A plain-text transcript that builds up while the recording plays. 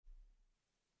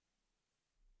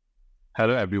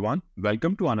Hello, everyone.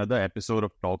 Welcome to another episode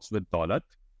of Talks with Daulat,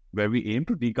 where we aim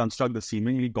to deconstruct the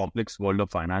seemingly complex world of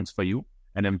finance for you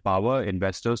and empower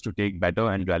investors to take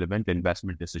better and relevant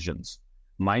investment decisions.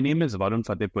 My name is Varun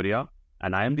Fatehpuria,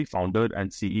 and I am the founder and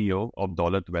CEO of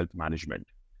Daulat Wealth Management.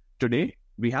 Today,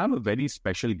 we have a very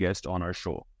special guest on our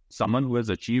show, someone who has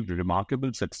achieved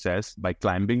remarkable success by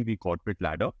climbing the corporate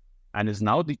ladder and is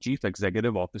now the Chief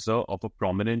Executive Officer of a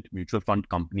prominent mutual fund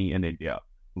company in India,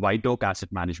 WhiteOak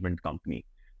Asset Management Company.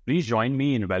 Please join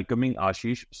me in welcoming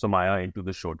Ashish Somaya into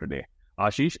the show today.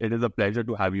 Ashish, it is a pleasure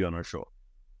to have you on our show.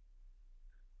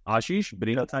 Ashish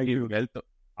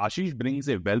brings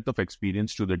a wealth of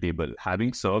experience to the table,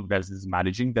 having served as his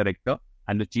managing director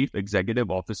and the chief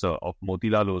executive officer of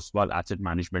Motilal Oswal Asset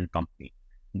Management Company.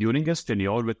 During his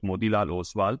tenure with Motilal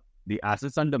Oswal, the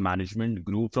assets under management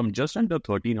grew from just under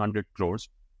 1,300 crores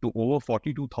to over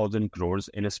 42,000 crores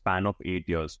in a span of 8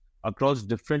 years across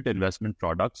different investment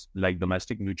products like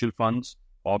domestic mutual funds,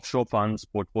 offshore funds,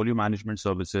 portfolio management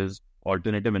services,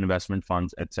 alternative investment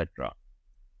funds, etc.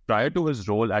 Prior to his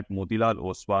role at Motilal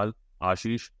Oswal,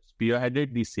 Ashish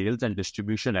spearheaded the sales and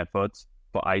distribution efforts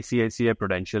for ICICI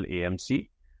Prudential AMC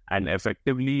and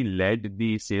effectively led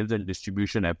the sales and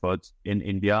distribution efforts in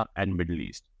India and Middle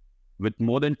East. With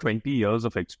more than 20 years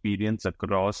of experience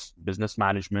across business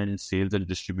management, sales and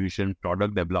distribution,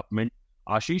 product development,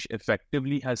 Ashish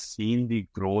effectively has seen the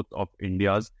growth of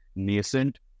India's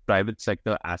nascent private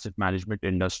sector asset management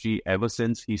industry ever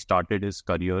since he started his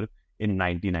career in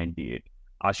 1998.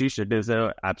 Ashish, it is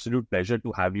an absolute pleasure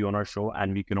to have you on our show,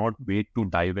 and we cannot wait to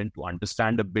dive in to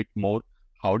understand a bit more.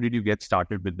 How did you get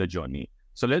started with the journey?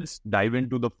 So let's dive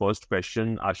into the first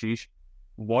question, Ashish.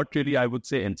 What really, I would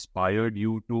say, inspired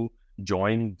you to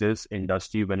join this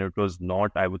industry when it was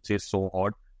not, I would say, so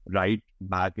hot right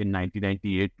back in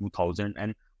 1998, 2000?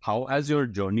 And how has your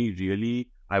journey really,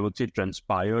 I would say,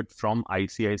 transpired from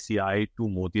ICICI to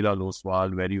Motilal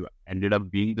Oswal, where you ended up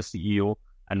being the CEO?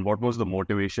 And what was the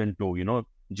motivation to,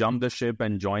 jump the ship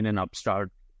and join an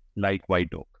upstart like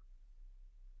WhiteOak?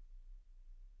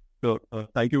 So,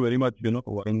 thank you very much,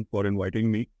 Warren, for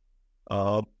inviting me.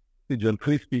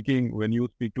 Generally speaking, when you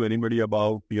speak to anybody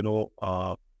about,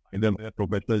 either their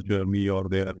professional journey or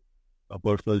their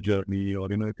personal journey,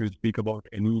 or, if you speak about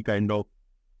any kind of,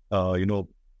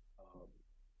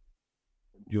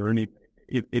 journey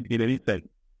in any sense,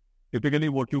 typically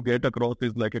what you get across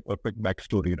is like a perfect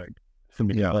backstory, right? So,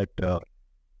 But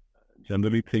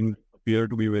generally things appear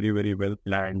to be very, very well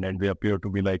planned, and they appear to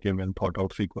be like a well thought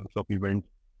out sequence of events.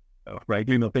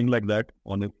 Frankly, nothing like that,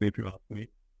 honestly, if you ask me.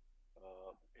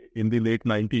 In the late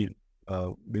 90s,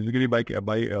 basically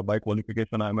by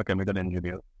qualification, I'm a chemical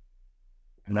engineer,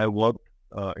 and I worked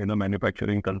in a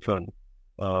manufacturing concern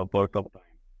for some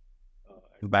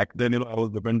time. Back then, I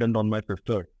was dependent on my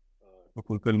sister to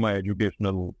fulfill my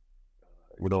educational,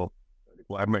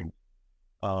 requirements.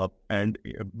 And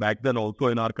back then, also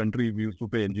in our country, we used to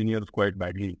pay engineers quite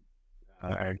badly,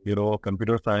 and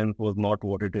computer science was not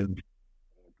what it is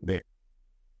today,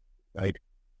 right?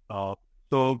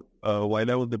 So while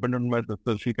I was dependent on my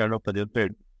sister, she kind of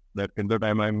suggested that in the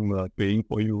time I'm paying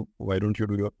for you, why don't you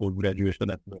do your post-graduation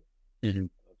as well? Mm-hmm.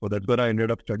 So that's where I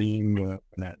ended up studying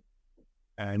finance.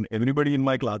 And everybody in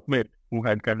my classmate who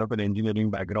had kind of an engineering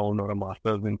background or a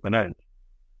master's in finance,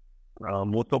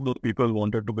 most of those people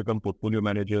wanted to become portfolio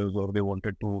managers, or they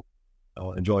wanted to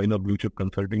join a blue chip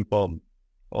consulting firm,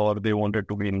 or they wanted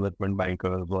to be investment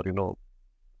bankers, or,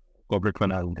 corporate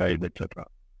finance guys, etc.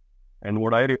 And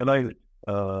what I realized,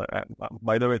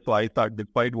 by the way, so I started,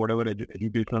 despite whatever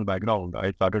educational background,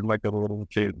 I started my career in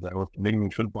sales. I was selling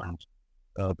mutual funds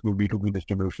through B2B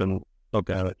distribution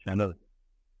channels.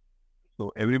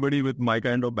 So everybody with my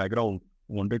kind of background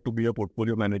wanted to be a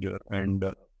portfolio manager, and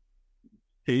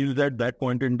sales at that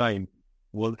point in time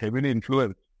was heavily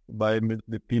influenced by Ms.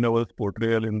 Dipti Naval's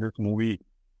portrayal in this movie,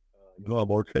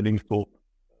 about selling soap.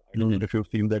 I don't know if you've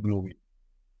seen that movie.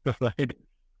 Right?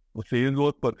 Sales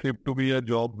was perceived to be a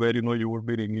job where, you would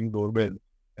be ringing doorbells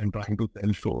and trying to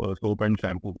sell soap and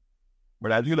shampoo.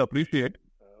 But as you'll appreciate,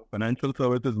 financial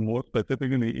services, more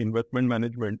specifically investment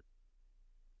management,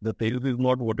 the sales is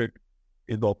not what it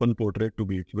is often portrayed to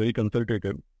be. It's very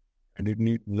consultative, and it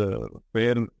needs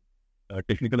fair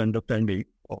technical understanding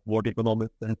of what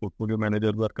economists and portfolio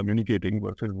managers are communicating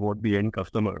versus what the end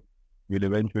customer will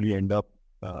eventually end up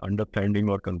understanding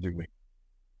or consuming.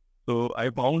 So I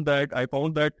found that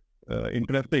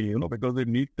interesting, because it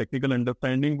needs technical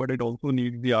understanding, but it also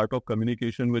needs the art of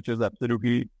communication, which is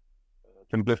absolutely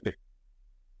simplistic,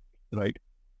 right?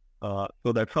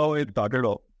 So that's how it started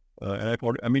off. And I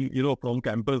thought, from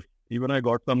campus, even I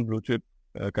got some blue chip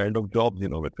kind of jobs,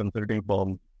 with consulting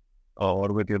firms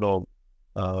or with,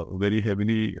 very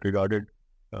heavily regarded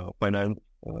finance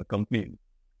companies.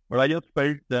 But I just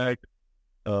felt that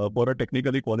for a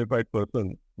technically qualified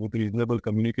person with reasonable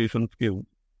communication skills,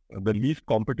 the least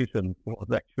competition was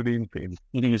actually in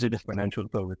sales, financial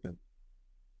services.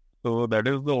 So that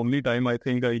is the only time I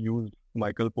think I used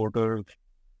Michael Porter's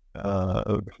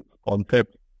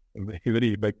concept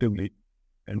very effectively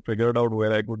and figured out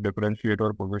where I could differentiate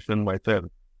or position myself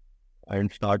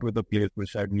and start with a place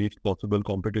which had least possible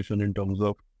competition in terms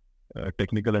of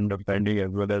technical understanding, as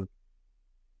well as,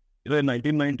 in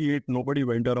 1998, nobody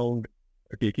went around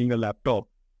taking a laptop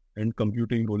and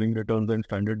computing rolling returns and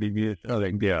standard deviation.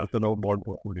 Bond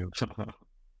portfolios.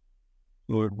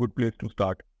 So a good place to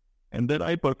start. And then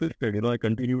I persisted, I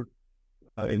continued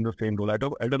in the same role. At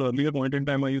an earlier point in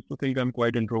time, I used to think I'm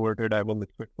quite introverted. I will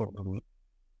fit for the role.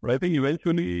 But I think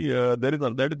eventually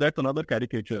that's another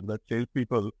caricature that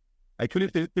salespeople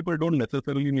don't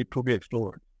necessarily need to be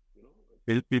extroverts.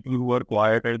 Salespeople who are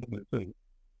quiet and listen,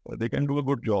 they can do a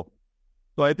good job.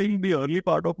 So I think the early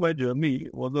part of my journey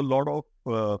was a lot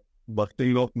of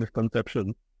busting of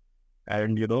misconceptions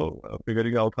and,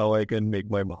 figuring out how I can make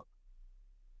my mark.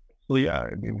 So yeah,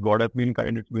 God has been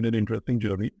kind. It's been an interesting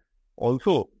journey.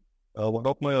 Also, one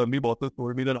of my early bosses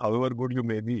told me that however good you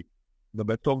may be, the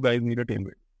best of guys need a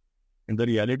teammate. And the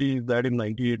reality is that in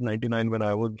 98, 99, when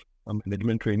I was a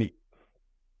management trainee,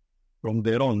 from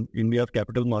there on, India's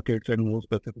capital markets and more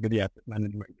specifically asset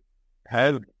management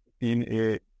has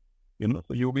seen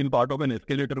so you've been part of an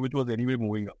escalator which was anyway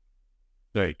moving up.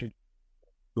 Right.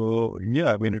 So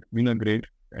yeah, it's been a great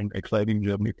and exciting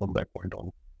journey from that point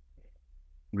on.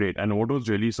 Great. And what was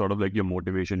really sort of like your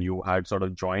motivation? You had sort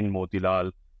of joined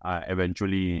Motilal,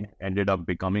 eventually ended up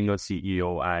becoming a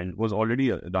CEO and was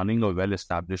already running a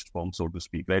well-established firm, so to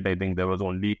speak, right? I think there was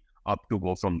only up to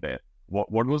go from there.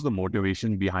 What was the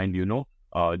motivation behind,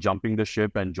 jumping the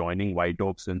ship and joining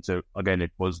WhiteOak, since, again,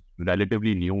 it was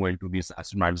relatively new into this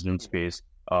asset management space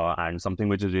and something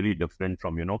which is really different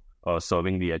from,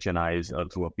 serving the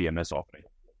HNIs through a PMS offering?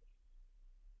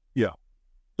 Yeah.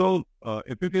 So,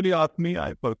 if you really ask me,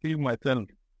 I perceive myself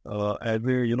as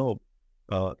a,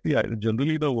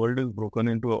 generally the world is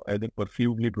either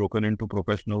perceivably broken into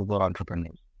professionals or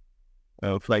entrepreneurs.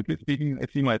 Slightly speaking, I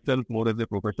see myself more as a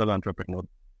professional entrepreneur.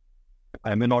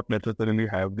 I may not necessarily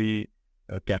have the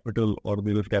capital or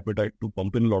the risk appetite to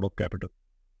pump in a lot of capital.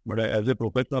 But as a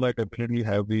professional, I definitely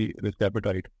have the risk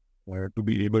appetite to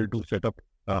be able to set up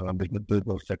businesses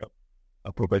or set up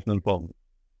a professional firm,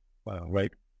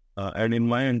 right? And in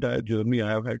my entire journey, I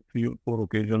have had 3 or 4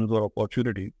 occasions or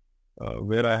opportunities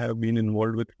where I have been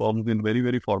involved with firms in very,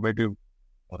 very formative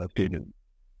stages.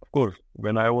 Of course,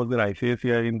 when I was in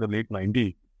ICICI in the late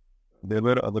 90s, there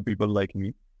were other people like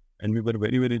me, and we were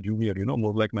very, very junior,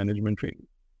 more like management training.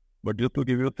 But just to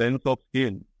give you a sense of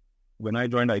scale, when I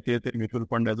joined ICICI Mutual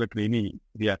Fund as a trainee,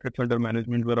 the assets under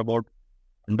management were about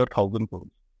under 1,000 crores.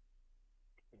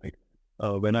 Right?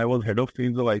 When I was head of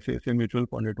sales of ICICI Mutual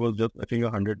Fund, it was just, I think,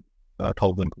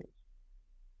 100,000 crores.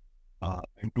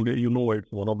 And today,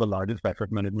 it's one of the largest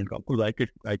asset management companies.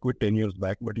 I quit 10 years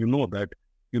back, but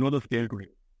the scale today.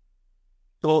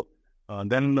 So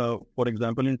then, for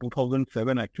example, in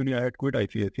 2007, actually, I had quit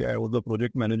ICICI. I was a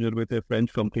project manager with a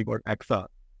French company called AXA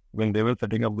when they were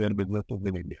setting up their businesses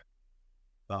in India.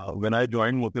 When I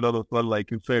joined Motilal Oswal,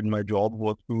 like you said, my job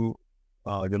was to,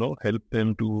 help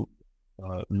them to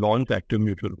launch active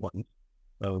mutual funds.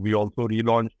 We also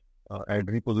relaunched and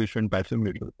repositioned passive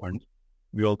mutual funds.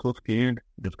 We also scaled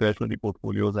discretionary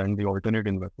portfolios and the alternate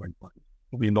investment funds.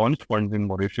 We launched funds in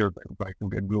Mauritius and tried to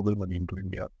get global money into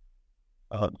India.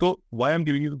 So why I'm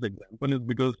giving you this example is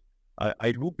because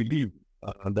I do believe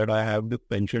that I have this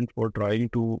penchant for trying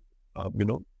to,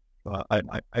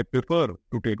 I prefer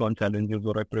to take on challenges,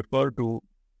 or I prefer to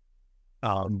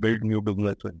build new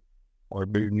businesses or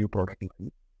build new product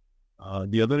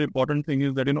lines. The other important thing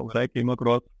is that, when I came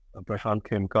across Prashant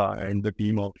Khemka and the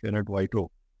team out here at WhiteOak,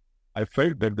 I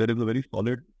felt that there is a very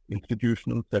solid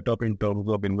institutional setup in terms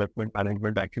of investment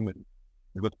management acumen.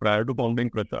 Because prior to founding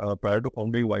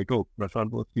WhiteOak,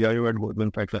 Prashant was CIO at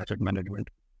Goldman Sachs Asset Management.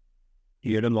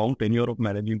 He had a long tenure of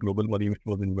managing global money which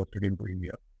was invested into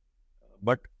India.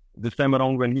 But this time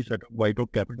around, when he set up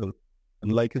WhiteOak Capital,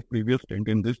 unlike his previous stint,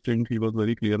 in this stint, he was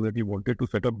very clear that he wanted to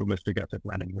set up domestic asset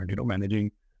management, managing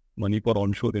money for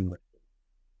onshore investment.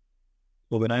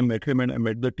 So when I met him and I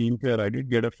met the team here, I did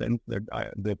get a sense that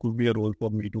there could be a role for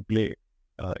me to play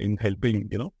in helping,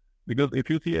 because if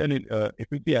you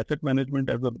see asset management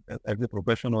as a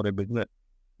profession or a business,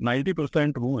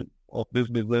 90% rule of this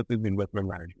business is investment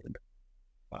management.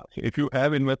 So if you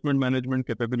have investment management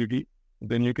capability,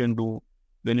 then you can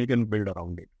build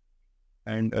around it.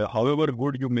 And however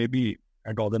good you may be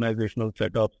at organizational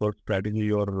setups or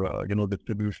strategy or,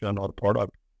 distribution or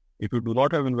product, if you do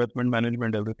not have investment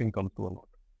management, everything comes to a naught.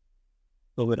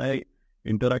 So when I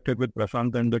interacted with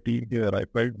Prashant and the team here, I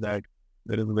felt that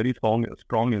there is a very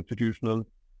strong institutional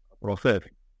process.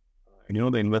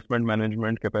 And, the investment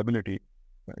management capability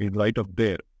is right up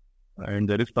there. And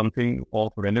there is something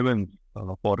of relevance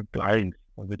for clients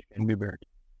which can be built.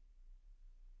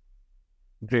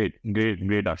 Great,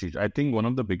 Ashish. I think one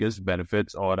of the biggest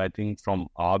benefits, or I think from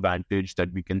our vantage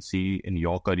that we can see in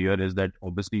your career, is that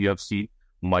obviously you have seen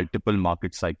multiple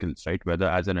market cycles, right? Whether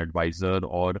as an advisor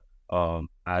or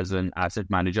as an asset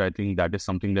manager, I think that is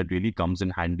something that really comes in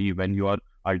handy when you are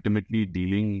ultimately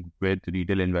dealing with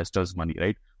retail investors' money,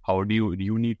 right? How do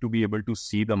you need to be able to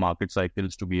see the market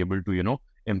cycles to be able to,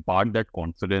 impart that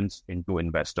confidence into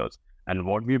investors. And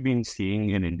what we've been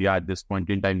seeing in India at this point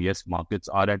in time, yes, markets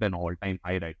are at an all-time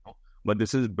high right now, but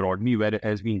this is broadly where it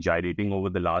has been gyrating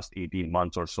over the last 18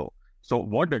 months or so. So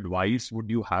what advice would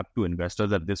you have to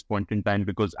investors at this point in time?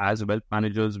 Because as wealth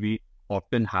managers, we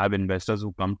often have investors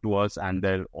who come to us and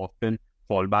their often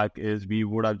fallback is we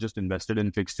would have just invested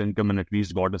in fixed income and at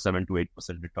least got a 7 to 8%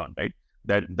 return, right?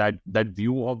 That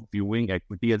view of viewing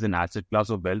equity as an asset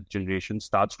class of wealth generation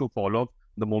starts to fall off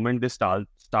the moment they start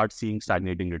seeing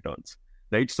stagnating returns,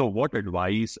 right? So what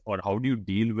advice or how do you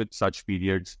deal with such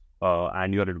periods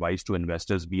and your advice to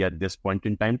investors be at this point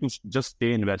in time to just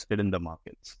stay invested in the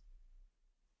markets?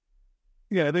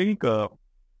 Yeah, I think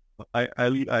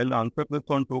I'll answer this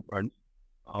on two fronts.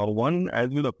 One,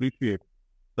 as you'll appreciate,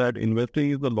 that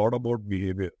investing is a lot about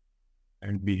behavior.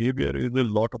 And behavior is a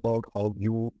lot about how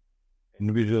you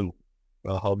envision,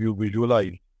 how you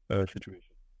visualize a situation.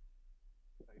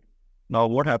 Now,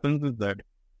 what happens is that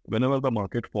whenever the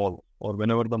market falls or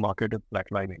whenever the market is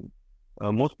flatlining,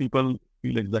 most people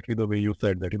feel exactly the way you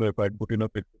said that, if I put in a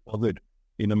fixed deposit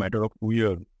in a matter of 2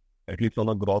 years, at least on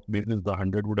a gross basis, the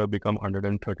 100 would have become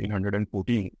 113,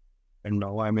 114. And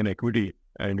now I'm in equity.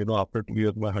 And, after 2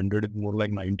 years, my 100 is more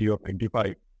like 90 or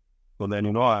 95. So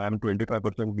then, I am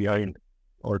 25% behind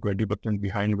or 20%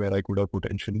 behind where I could have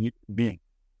potentially been.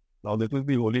 Now, this is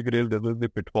the holy grail. This is the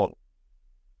pitfall.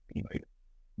 Right?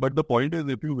 But the point is,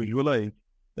 if you visualize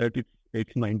that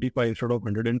it's 95 instead of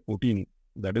 114,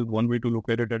 that is one way to look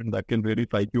at it, and that can really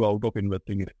psych you out of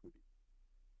investing in equity.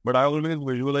 But I always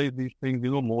visualize these things,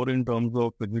 more in terms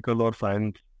of physical or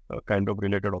science kind of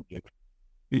related objects.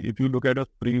 If you look at a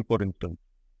spring, for instance,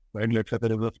 right? Let's say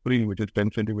there is a spring which is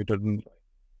 10 centimeters in size.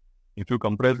 If you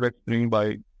compress that spring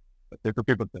by, say,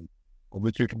 50%,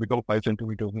 obviously it will become 5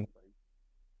 centimeters in size.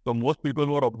 So most people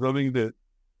who are observing this,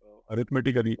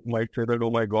 arithmetically might say that,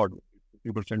 oh my God,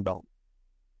 50% down.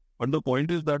 But the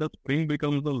point is that a spring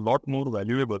becomes a lot more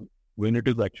valuable when it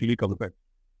is actually compressed,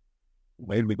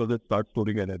 right? Because it starts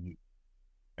storing energy.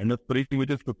 And a spring which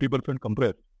is 50%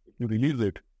 compressed, if you release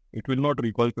it, it will not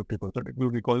recoil 50%, it will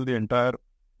recoil the entire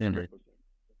 100%.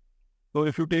 So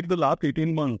if you take the last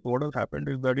 18 months, what has happened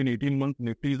is that in 18 months,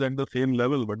 Nifty is at the same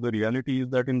level, but the reality is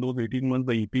that in those 18 months,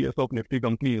 the EPS of Nifty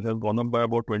companies has gone up by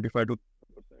about 25 to 30%.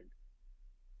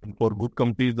 And for good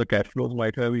companies, the cash flows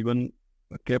might have even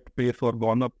kept pace or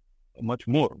gone up much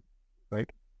more, right?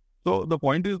 So the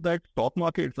point is that stock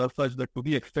markets are such that to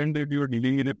the extent that you are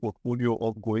dealing in a portfolio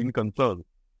of going concerns,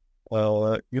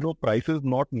 prices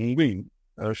not moving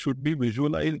should be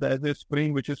visualized as a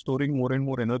spring which is storing more and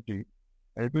more energy,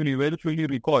 and it will eventually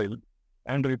recoil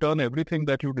and return everything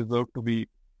that you deserve to be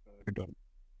returned,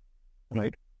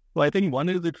 right? So I think one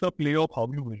is it's a play of how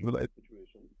you visualize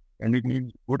situations, and it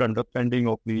needs good understanding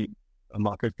of the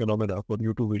market phenomena for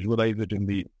you to visualize it in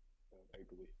the right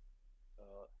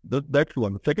way. That's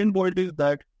one. Second point is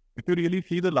that if you really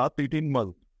see the last 18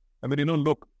 months,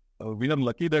 look, we are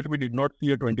lucky that we did not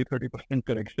see a 20-30%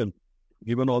 correction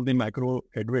given all the macro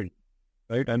headwinds,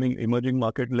 right? Emerging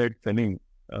market-led selling,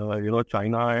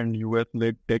 China and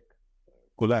US-led tech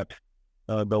collapse,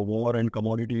 the war and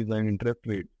commodities and interest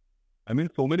rates.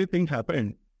 So many things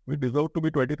happened. We deserve to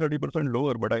be 20-30%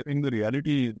 lower, but I think the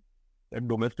reality is that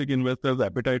domestic investors'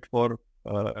 appetite for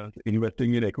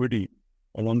investing in equity,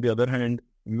 and on the other hand,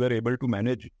 we were able to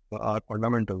manage our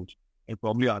fundamentals, and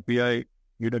probably RPI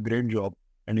did a great job,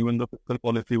 and even the fiscal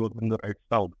policy was in the right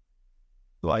style.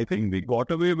 So I think we got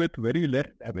away with very less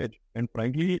damage, and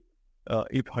frankly,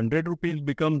 if 100 rupees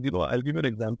becomes, I'll give you an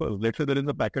example. Let's say there is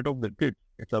a packet of biscuits.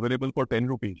 It's available for 10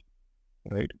 rupees,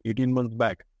 right? 18 months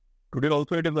back. Today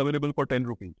also it is available for 10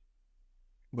 rupees.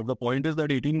 But the point is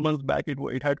that 18 months back,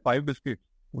 it had 5 biscuits.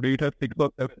 Today it has 6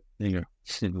 or 7. Yeah.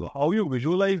 So how you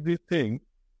visualize these things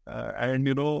and,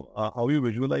 how you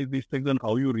visualize these things and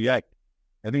how you react,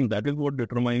 I think that is what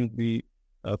determines the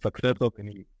success of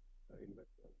any investment.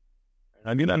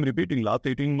 Again, I'm repeating, last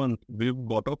 18 months, we've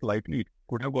got off lightly. It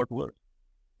could have got worse.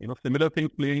 Similar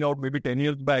things playing out maybe 10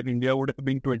 years back, India would have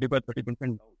been 25-30%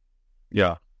 down.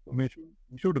 Yeah. So we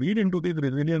should read into this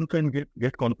resilience and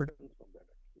get confidence from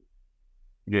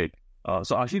that. Great.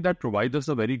 So Ashi, that provides us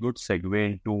a very good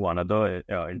segue into another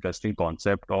interesting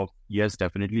concept of, yes,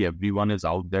 definitely everyone is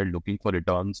out there looking for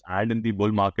returns, and in the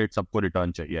bull market, sabko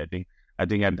return chahiye. I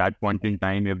think at that point in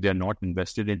time, if they're not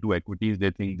invested into equities,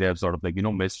 they think they have sort of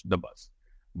missed the bus.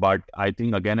 But I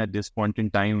think again, at this point in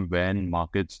time, when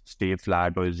markets stay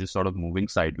flat or is just sort of moving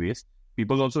sideways,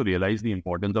 people also realize the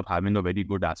importance of having a very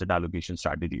good asset allocation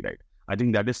strategy, right? I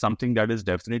think that is something that is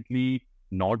definitely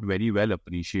not very well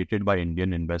appreciated by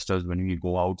Indian investors when we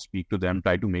go out, speak to them,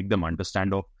 try to make them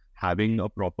understand of having a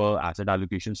proper asset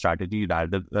allocation strategy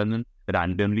rather than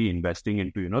randomly investing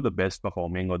into, the best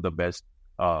performing or the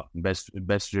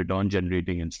best return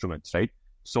generating instruments, right?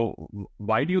 So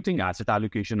why do you think asset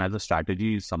allocation as a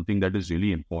strategy is something that is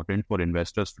really important for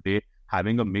investors today,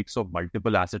 having a mix of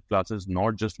multiple asset classes,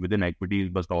 not just within equities,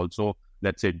 but also,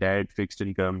 let's say, debt, fixed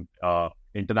income,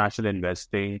 international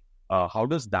investing? How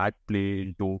does that play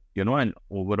into, an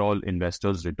overall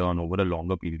investor's return over a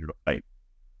longer period of time?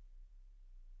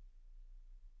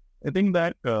 I think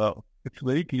that it's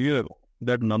very clear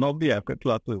that none of the asset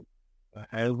classes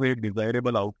has a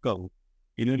desirable outcome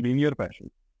in a linear fashion.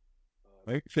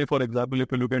 Right? Say, for example,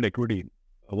 if you look at equity,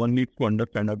 one needs to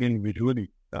understand, again, visually,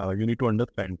 you need to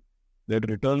understand that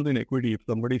returns in equity, if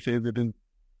somebody says it in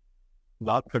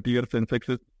last 30 years, Sensex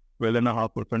is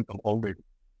 12.5% compounded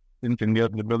since India's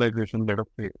liberalization, let us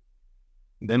say,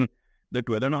 then the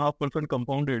 12.5%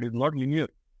 compounded is not linear,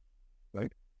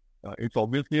 right? It's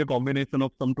obviously a combination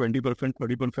of some 20%,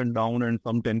 30% down and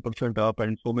some 10% up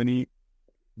and so many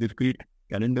discrete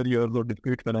calendar years or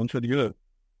discrete financial years.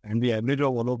 And the average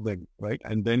of all of them, right?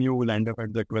 And then you will end up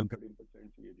at the 12-13% CAGR.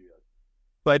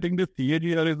 So I think this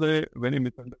CAGR is a very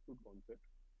misunderstood concept.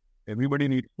 Everybody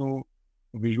needs to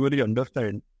visually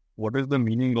understand what is the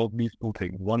meaning of these two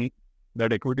things. One,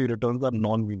 that equity returns are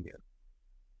non-linear.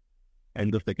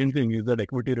 And the second thing is that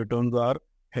equity returns are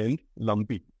hence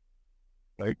lumpy,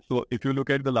 right? So if you look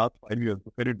at the last 5 years,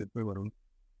 look at it this way, Varun.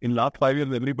 In last 5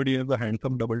 years, everybody has a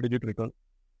handsome double-digit return,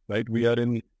 right? We are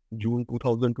in June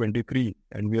 2023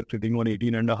 and we are sitting on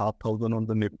 18,500 on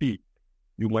the Nifty.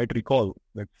 You might recall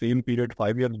that same period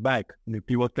 5 years back,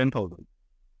 Nifty was 10,000.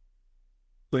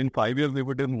 So in 5 years, if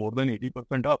it is more than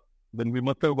 80% up, then we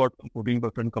must have got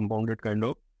 14% compounded kind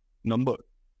of number.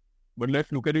 But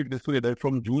let's look at it this way, that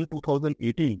from June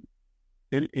 2018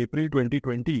 till April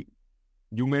 2020,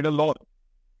 you made a loss.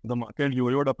 The market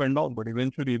yo-yoed up and down, but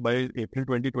eventually by April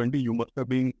 2020, you must have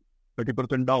been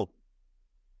 30% down.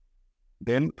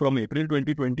 Then from April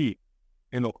 2020,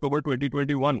 in October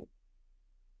 2021,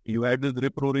 you had this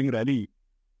rip-roaring rally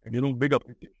and, big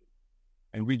appreciation.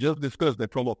 And we just discussed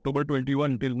that from October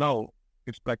 21 till now,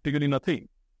 it's practically nothing.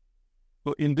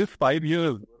 So in this 5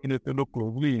 years, if you look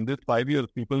closely, in this 5 years,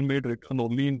 people made return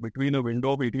only in between a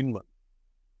window of 18 months.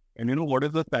 And what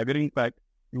is the staggering fact?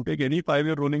 You take any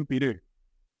 5-year rolling period,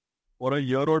 for a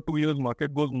year or 2 years,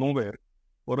 market goes nowhere.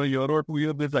 For a year or 2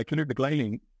 years, it's actually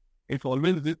declining. It's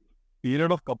always this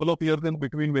period of couple of years in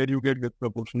between where you get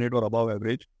disproportionate or above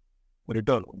average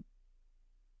return.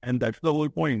 And that's the whole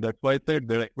point. That's why I said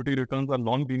that equity returns are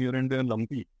non-linear and they're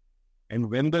lumpy.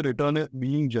 And when the return is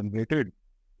being generated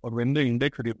or when the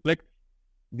index reflects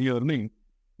the earnings,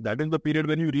 that is the period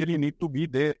when you really need to be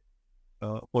there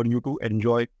for you to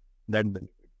enjoy that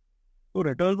benefit. So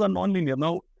returns are non-linear.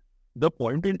 Now, the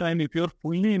point in time, if you're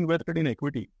fully invested in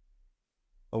equity,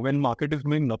 when market is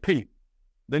doing nothing,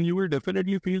 then you will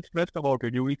definitely feel stressed about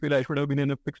it. You will feel I should have been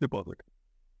in a fixed deposit.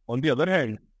 On the other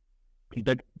hand,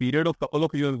 that period of couple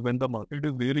of years when the market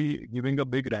is really giving a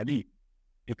big rally,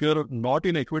 if you're not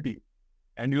in equity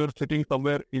and you're sitting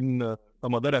somewhere in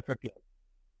some other asset class,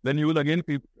 then you will again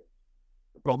feel stressed.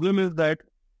 The problem is that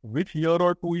which year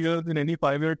or 2 years in any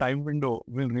 5-year time window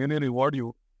will really reward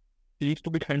you seems to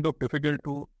be kind of difficult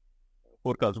to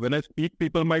forecast. When I speak,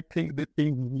 people might think this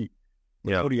thing is easy.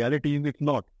 But the reality is it's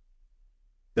not.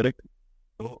 Correct?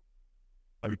 So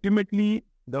ultimately,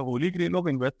 the holy grail of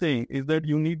investing is that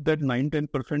you need that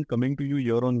 9-10% coming to you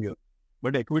year on year.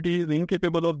 But equity is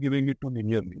incapable of giving it to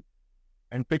linearly.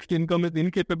 And fixed income is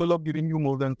incapable of giving you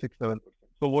more than 6-7%.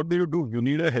 So what do? You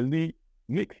need a healthy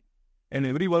mix. And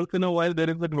every once in a while, there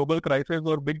is a global crisis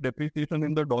or big depreciation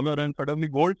in the dollar and suddenly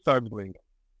gold starts going up.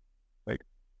 Right?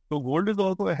 So gold is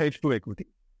also a hedge to equity.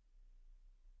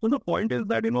 So the point is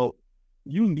that,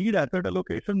 you need asset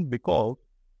allocation because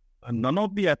none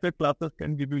of the asset classes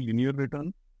can give you linear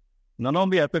return. None of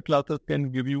the asset classes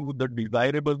can give you the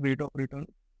desirable rate of return.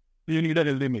 So you need a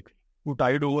healthy mix. to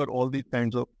tide over all these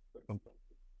kinds of circumstances.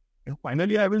 And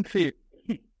finally, I will say,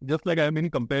 just like I've been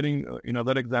comparing in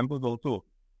other examples also,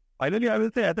 finally, I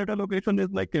will say asset allocation is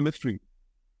like chemistry,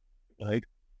 right?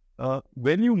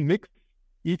 When you mix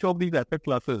each of these asset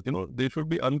classes, they should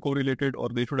be uncorrelated or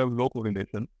they should have low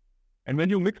correlation. And when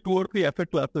you mix 2 or 3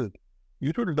 asset classes,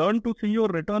 you should learn to see your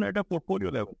return at a portfolio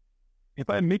level. If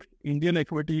I mix Indian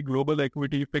equity, global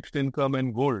equity, fixed income,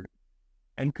 and gold,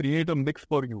 and create a mix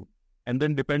for you, and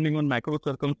then depending on macro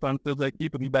circumstances, I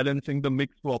keep rebalancing the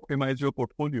mix to optimize your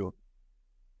portfolio,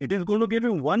 it is going to give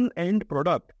you one end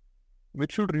product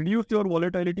which should reduce your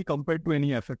volatility compared to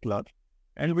any asset class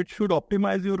and which should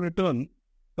optimize your return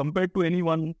compared to any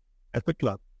one asset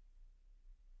class,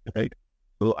 right?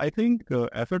 So I think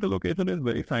asset allocation is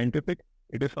very scientific.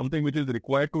 It is something which is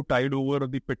required to tide over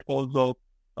the pitfalls of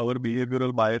our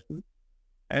behavioral biases.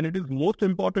 And it is most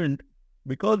important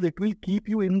because it will keep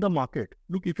you in the market.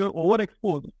 Look, if you're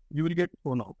overexposed, you will get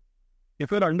thrown out.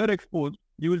 If you're underexposed,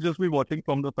 you will just be watching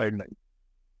from the sidelines.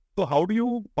 So how do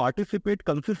you participate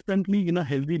consistently in a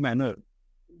healthy manner?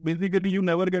 Basically, you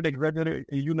never get exaggerated,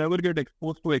 you never get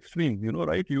exposed to extremes,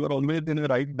 right? You are always in a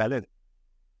right balance.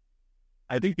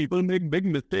 I think people make big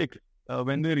mistakes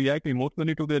when they react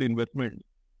emotionally to their investments.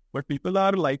 But people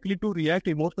are likely to react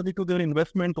emotionally to their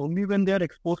investments only when they are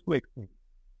exposed to extremes.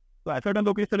 So asset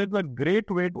allocation is a great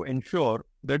way to ensure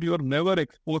that you are never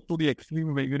exposed to the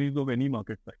extreme vagaries of any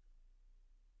market cycle.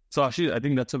 So Ashish, I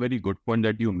think that's a very good point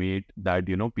that you made, that,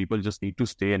 people just need to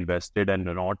stay invested and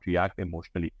not react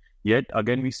emotionally. Yet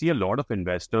again, we see a lot of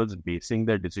investors basing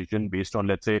their decision based on,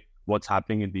 let's say, what's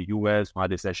happening in the US, वहाँ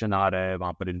recession आ रहा है,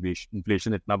 वहाँ पर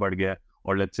inflation इतना बढ़ गया,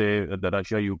 or let's say the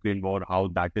Russia-Ukraine war, how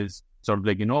that is sort of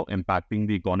like, impacting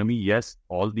the economy. Yes,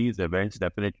 all these events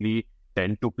definitely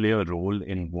tend to play a role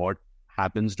in what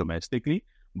happens domestically.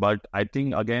 But I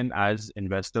think, again, as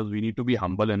investors, we need to be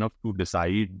humble enough to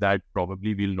decide that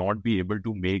probably we'll not be able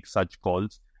to make such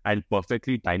calls and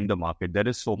perfectly time the market. There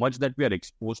is so much that we are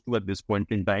exposed to at this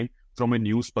point in time from a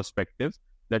news perspective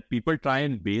that people try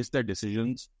and base their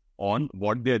decisions on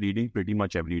what they're reading pretty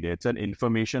much every day. It's an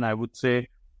information, I would say,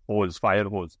 fire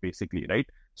hose, basically, right?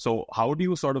 So how do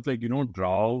you sort of like,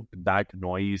 draw out that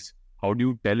noise? How do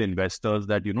you tell investors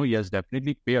that, yes,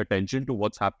 definitely pay attention to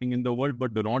what's happening in the world,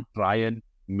 but do not try and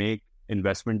make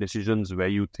investment decisions where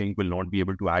you think will not be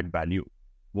able to add value?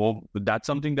 Well, that's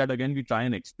something that, again, we try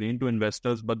and explain to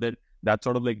investors, but then that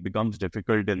sort of like becomes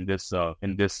difficult in this,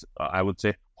 I would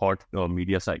say, hot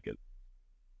media cycle.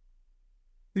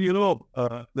 There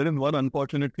is one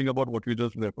unfortunate thing about what you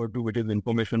just referred to, which is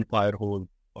information fire hose,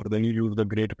 or then you use the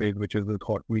great page, which is this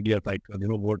hot media cycle,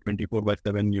 about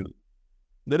 24/7 news.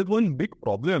 There is one big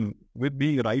problem with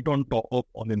being right on top of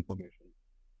all information.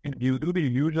 It gives you the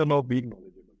illusion of being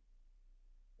knowledgeable.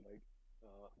 Right?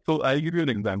 So I'll give you an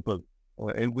example.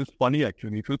 It was funny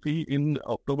actually. If you see in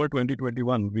October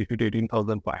 2021, we hit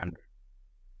 18,500.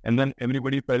 And then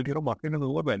everybody felt, market is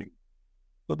overvalued.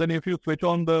 So then if you switch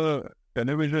on the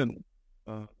television,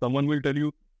 someone will tell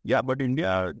you, yeah, but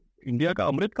India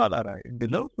ka Amrit Kal aa raha hai. It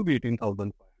deserves to be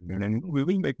 18,500 and we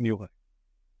will make new high.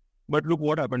 But look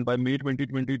what happened. By May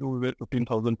 2022, we were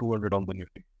 15,200 on the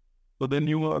Nifty. So then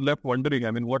you are left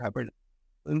wondering, what happened?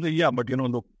 And say, yeah, but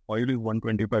the oil is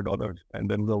 $125 and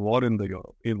then the war in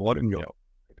Europe.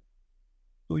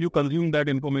 So you consume that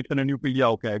information and you feel, yeah,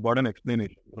 okay, I got an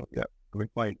explanation. Yeah,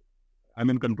 fine. I'm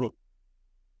in control.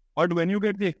 But when you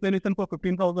get the explanation for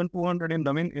 15,200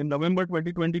 in November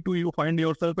 2022, you find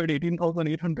yourself at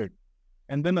 18,800.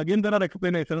 And then again, there are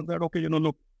explanations that, okay,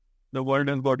 look, the world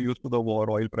has got used to the war,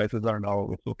 oil prices are now,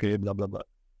 it's okay, blah, blah, blah.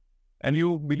 And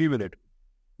you believe in it.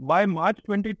 By March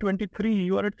 2023,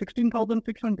 you are at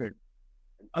 16,600.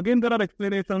 Again, there are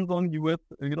explanations on US,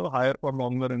 higher for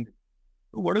longer. And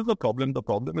so what is the problem? The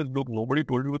problem is, look, nobody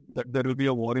told you that there will be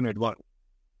a war in advance.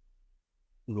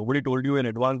 Nobody told you in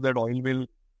advance that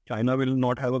China will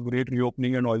not have a great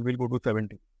reopening and oil will go to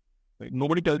 70. Right?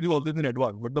 Nobody tells you all this in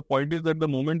advance. But the point is that the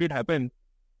moment it happens,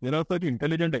 there are such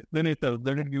intelligent explanations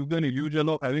that it gives you an illusion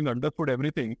of having understood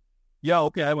everything. Yeah,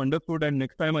 okay, I have understood, and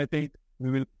next time I think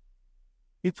we will.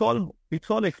 It's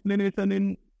all explanation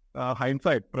in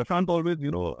hindsight. Prashant always,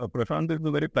 Prashant is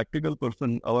a very practical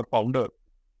person, our founder,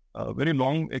 very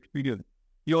long experience.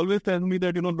 He always tells me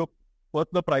that, look, first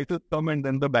the prices come and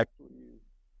then the backstory is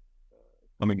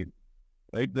coming in.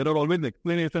 Right? There are always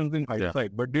explanations in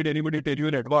hindsight. Yeah. But did anybody tell you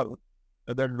in advance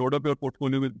that load up your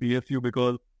portfolio with PSU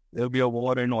because there will be a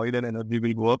war and oil and energy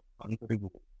will go up? Answer is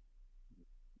no.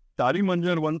 Tari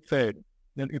Manjar once said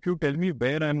that if you tell me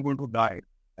where I am going to die,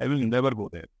 I will never go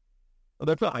there. So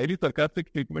that's a highly sarcastic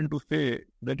statement to say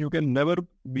that you can never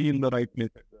be in the right place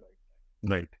at the right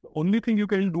time. Right. The only thing you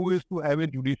can do is to have a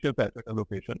judicious asset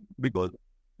allocation because,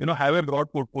 have a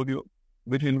broad portfolio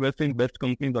which invests in best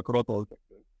companies across all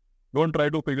sectors. Don't try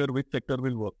to figure which sector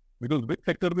will work because which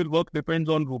sector will work depends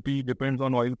on rupee, depends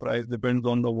on oil price, depends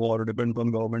on the war, depends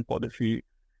on government policy,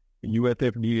 US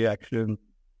FDA action,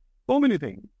 so many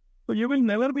things. So you will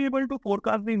never be able to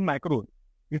forecast these macros.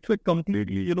 It's a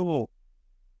completely,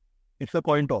 it's a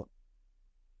coin toss.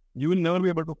 You will never be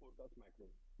able to forecast macros.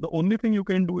 The only thing you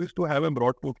can do is to have a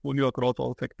broad portfolio across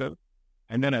all sectors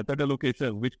and an asset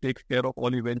allocation which takes care of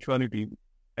all eventualities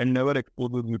and never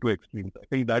exposes you to extremes. I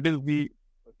think that is the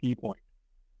key point.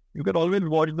 You can always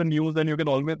watch the news and you can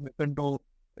always listen to,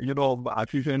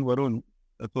 Ashish and Varun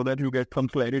so that you get some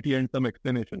clarity and some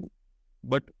explanation.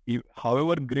 But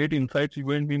however great insights you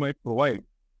and we might provide,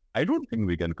 I don't think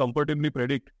we can comfortably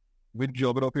predict which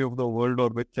geography of the world or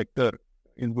which sector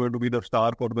is going to be the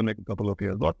star for the next couple of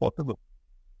years. Not possible.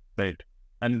 Right.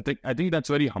 And I think that's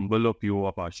very humble of you,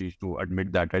 of Ashish, to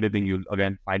admit that. Right? I think you'll,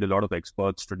 again, find a lot of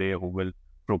experts today who will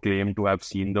proclaim to have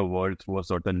seen the world through a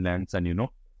certain lens and,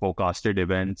 forecasted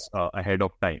events ahead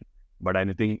of time. But I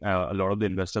think a lot of the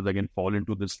investors, again, fall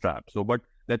into this trap. So, but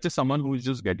let's say someone who is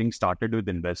just getting started with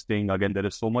investing, again, there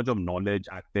is so much of knowledge,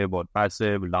 active or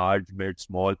passive, large, mid,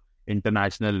 small,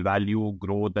 international, value,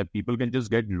 growth, that people can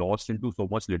just get lost into so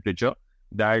much literature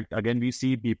that, again, we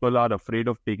see people are afraid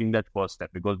of taking that first step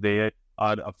because they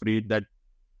are afraid that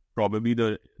probably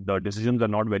the decisions are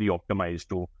not very optimized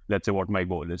to, let's say, what my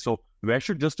goal is. So where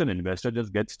should just an investor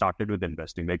just get started with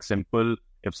investing? Like simple,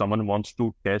 if someone wants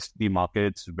to test the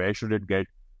markets, where should it get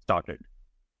started?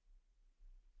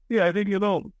 Yeah, I think,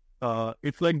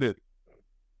 it's like this.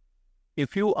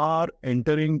 If you are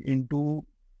entering into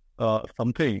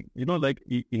something, like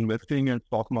investing in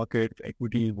stock markets,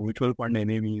 equities, mutual fund,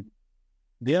 NAVs,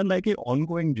 they are like an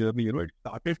ongoing journey. It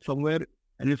started somewhere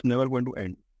and it's never going to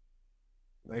end.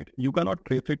 Right? You cannot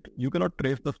trace it. You cannot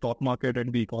trace the stock market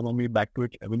and the economy back to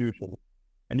its evolution,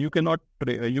 and you cannot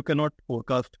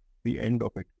forecast the end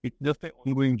of it. It's just an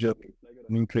ongoing journey, it's like a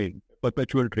running train,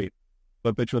 perpetual train,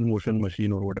 perpetual motion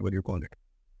machine, or whatever you call it.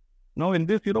 Now, in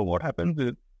this, what happens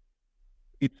is,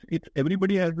 it's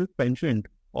everybody has this penchant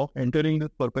of entering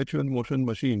this perpetual motion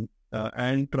machine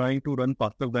and trying to run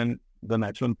faster than the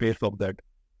natural pace of that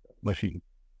machine.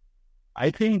 I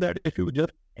think that if you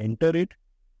just enter it,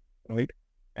 right?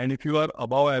 And if you are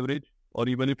above average or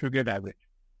even if you get average.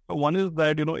 So one is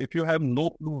that, if you have no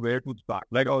clue where to start,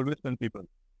 like I always tell people,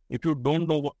 if you don't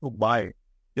know what to buy,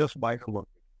 just buy the market.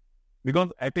 Because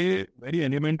at a very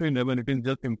elementary level, it is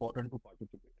just important to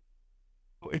participate.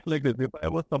 So it's like this. If I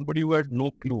was somebody who had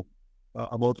no clue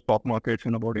about stock markets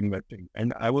and about investing,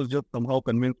 and I was just somehow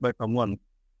convinced by someone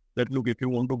that, look, if you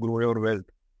want to grow your wealth,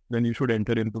 then you should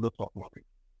enter into the stock market.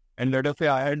 And let us say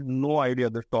I had no idea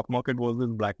the stock market was this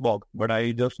black box, but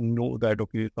I just know that,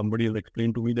 okay, somebody has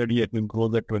explained to me that it will grow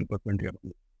at 12% year.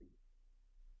 So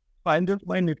I'll just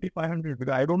buy Nifty 500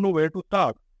 because I don't know where to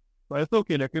start. So I said,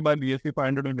 okay, let me buy BSE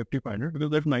 500 and Nifty 500 because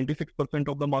that's 96%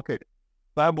 of the market.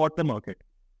 So I bought the market.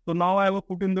 So now I have a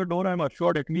foot in the door. I'm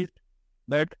assured at least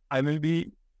that I will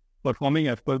be performing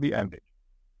as per the average.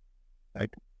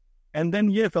 Right? And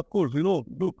then, yes, of course,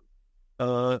 look,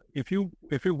 if you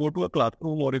go to a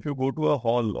classroom or if you go to a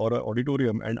hall or an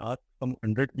auditorium and ask some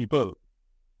 100 people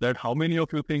that how many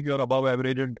of you think you're above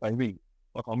average in driving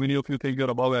or how many of you think you're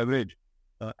above average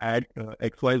at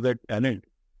XYZ talent,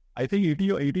 I think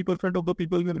 80 or 80% of the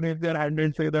people will raise their hand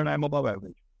and say that I'm above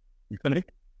average.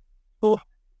 Correct? So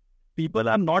people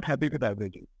are not happy with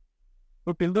averages.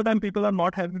 So till the time people are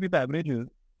not happy with averages,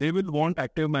 they will want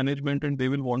active management and they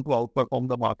will want to outperform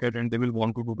the market and they will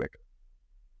want to do better.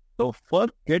 So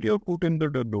first, get your foot in the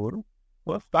door,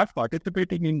 first start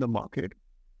participating in the market,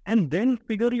 and then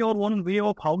figure your own way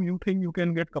of how you think you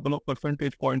can get a couple of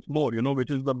percentage points more,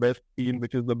 which is the best team,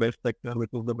 which is the best sector,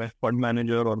 which is the best fund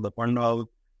manager or the fund house,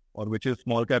 or which is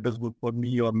small cap is good for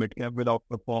me or mid cap will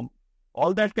outperform.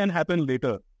 All that can happen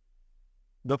later.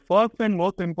 The first and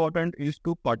most important is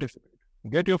to participate.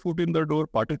 Get your foot in the door,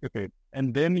 participate,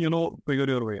 and then, figure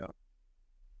your way out.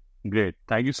 Great.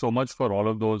 Thank you so much for all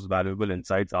of those valuable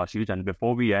insights, Ashish. And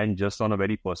before we end, just on a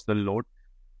very personal note,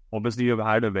 obviously you've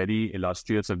had a very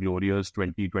illustrious, a glorious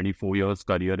 24 years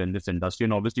career in this industry.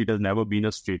 And obviously it has never been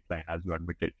a straight line, as you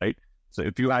admitted, right? So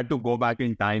if you had to go back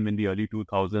in time in the early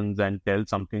 2000s and tell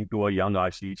something to a young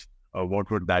Ashish, what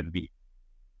would that be?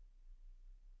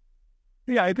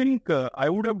 Yeah, I think I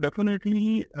would have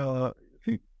definitely,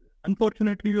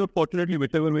 unfortunately or fortunately,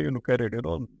 whichever way you look at it,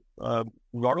 a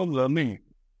lot of learning.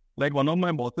 Like one of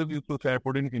my bosses used to say, I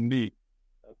put in Hindi,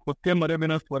 खुद के मरे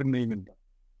बिना स्वर्ग नहीं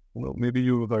मिलता. Maybe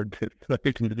you heard this,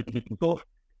 right? So,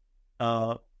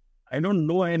 I don't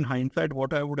know in hindsight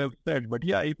what I would have said, but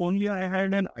yeah, if only I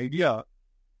had an idea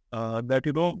that,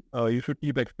 you should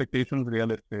keep expectations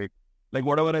realistic. Like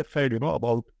whatever I said,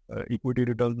 about equity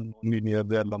returns non-linear,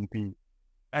 they are lumpy.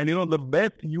 And, you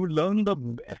learn the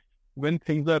best when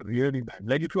things are really bad.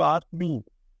 Like if you ask me,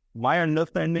 my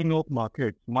understanding of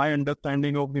markets, my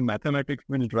understanding of the mathematics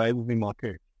which drives the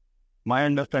market, my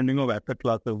understanding of asset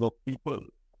classes, of people,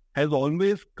 has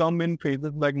always come in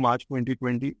phases like March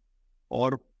 2020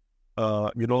 or,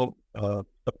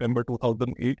 September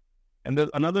 2008. And there's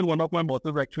another one of my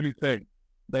bosses actually said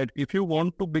that if you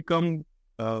want to become,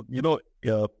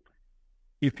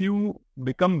 if you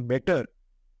become better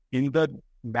in the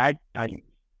bad times,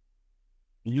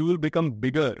 you will become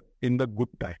bigger in the good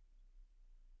times.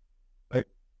 Right?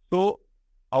 So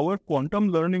our quantum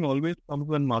learning always comes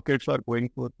when markets are going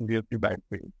through a seriously bad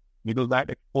phase, because that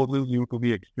exposes you to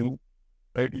the extreme.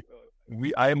 Right?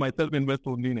 I myself invest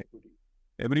only in equity.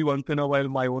 Every once in a while,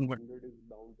 my own 100 is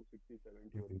down to 60,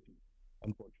 70 or 80,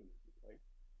 unfortunately. Right?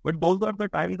 But those are the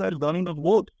times I learn the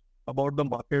most about the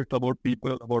markets, about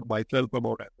people, about myself,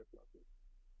 about asset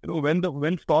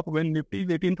classes. When Nifty is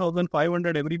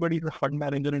 18,500, everybody is a fund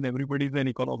manager and everybody is an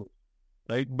economist,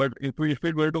 right? But if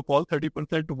it were to fall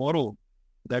 30% tomorrow,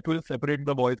 that will separate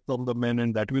the boys from the men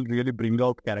and that will really bring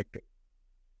out character.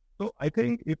 So I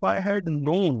think if I had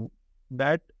known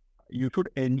that you should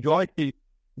enjoy the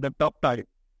tough time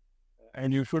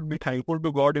and you should be thankful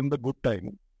to God in the good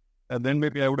time, and then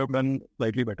maybe I would have done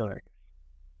slightly better at it.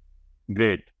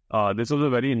 Great. This was a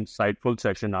very insightful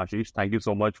session, Ashish. Thank you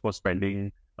so much for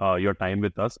spending your time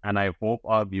with us. And I hope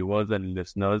our viewers and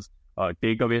listeners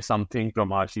take away something from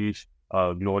Ashish'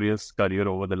 glorious career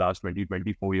over the last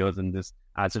 24 years in this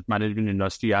asset management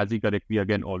industry. As he correctly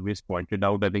again always pointed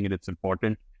out, I think it's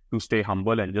important to stay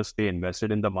humble and just stay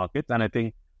invested in the markets. And I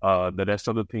think the rest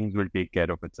of the things will take care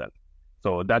of itself.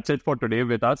 So that's it for today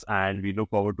with us. And we look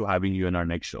forward to having you in our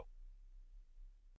next show.